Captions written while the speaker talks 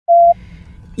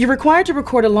You're required to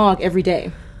record a log every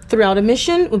day. Throughout a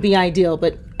mission would be ideal,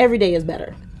 but every day is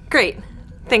better. Great.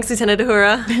 Thanks, Lieutenant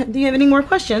Uhura. Do you have any more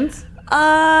questions?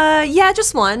 Yeah,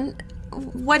 just one.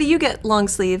 Why do you get long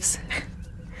sleeves?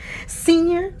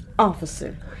 Senior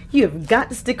officer. You have got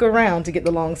to stick around to get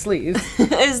the long sleeves.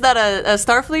 Is that a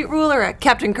Starfleet rule or a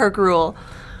Captain Kirk rule?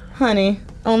 Honey,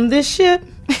 on this ship,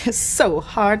 it's so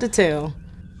hard to tell.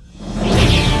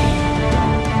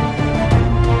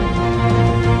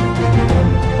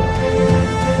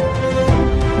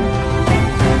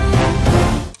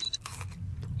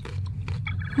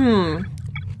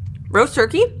 Roast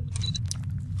turkey?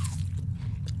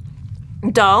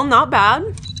 Dull, not bad.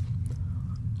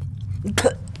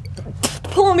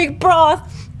 Plomeek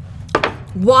broth!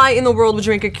 Why in the world would you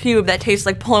drink a cube that tastes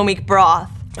like plomeek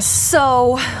broth?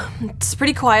 So, it's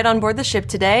pretty quiet on board the ship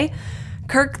today.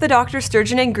 Kirk, the Doctor,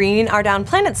 Sturgeon, and Green are down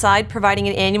planetside providing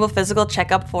an annual physical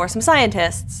checkup for some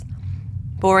scientists.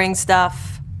 Boring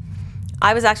stuff.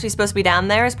 I was actually supposed to be down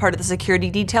there as part of the security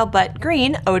detail, but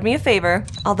Green owed me a favor.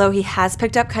 Although he has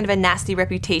picked up kind of a nasty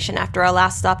reputation after our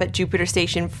last stop at Jupiter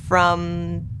Station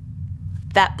from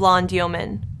that blonde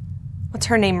yeoman. What's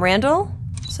her name, Randall?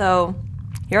 So,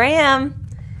 here I am,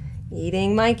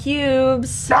 eating my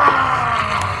cubes.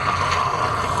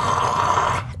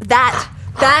 That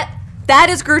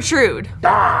is Gertrude.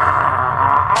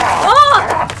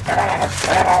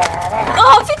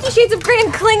 Oh, 50 Shades of Grey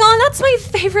and Klingon, that's my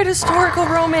favorite historical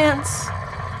romance.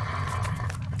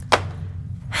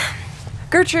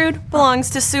 Gertrude belongs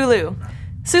to Sulu.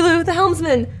 Sulu, the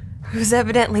helmsman, who's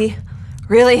evidently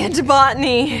really into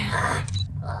botany.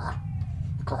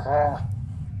 Oh,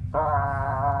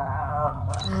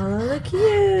 look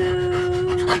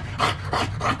you.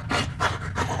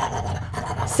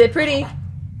 Sit pretty.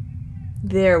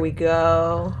 There we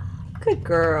go. Good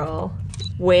girl.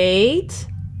 Wait.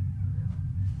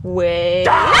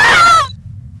 Ah!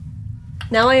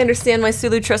 Now I understand why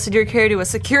Sulu trusted your care to a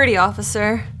security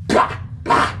officer.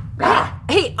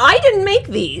 Hey, I didn't make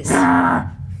these.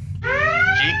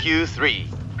 GQ3.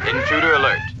 Intruder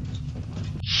alert.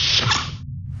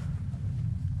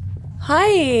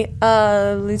 Hi,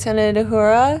 Lieutenant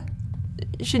Uhura.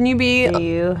 Shouldn't you be... Do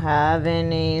you have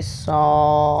any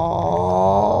salt?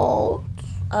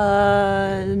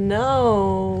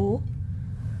 No.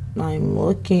 I'm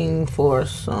looking for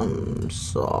some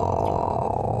salt.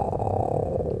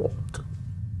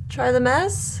 Try the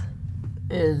mess?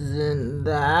 Isn't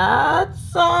that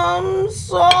some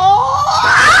salt?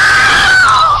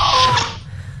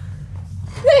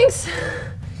 Thanks.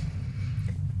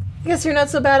 I guess you're not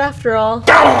so bad after all.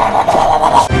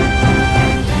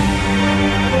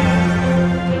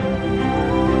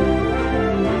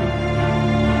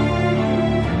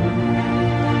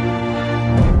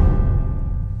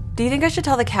 Do you think I should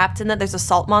tell the captain that there's a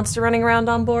salt monster running around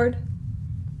on board?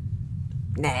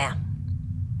 Nah.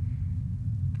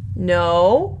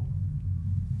 No?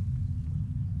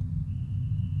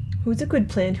 Who's a good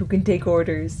plant who can take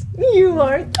orders? You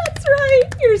are. That's right.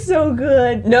 You're so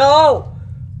good. No!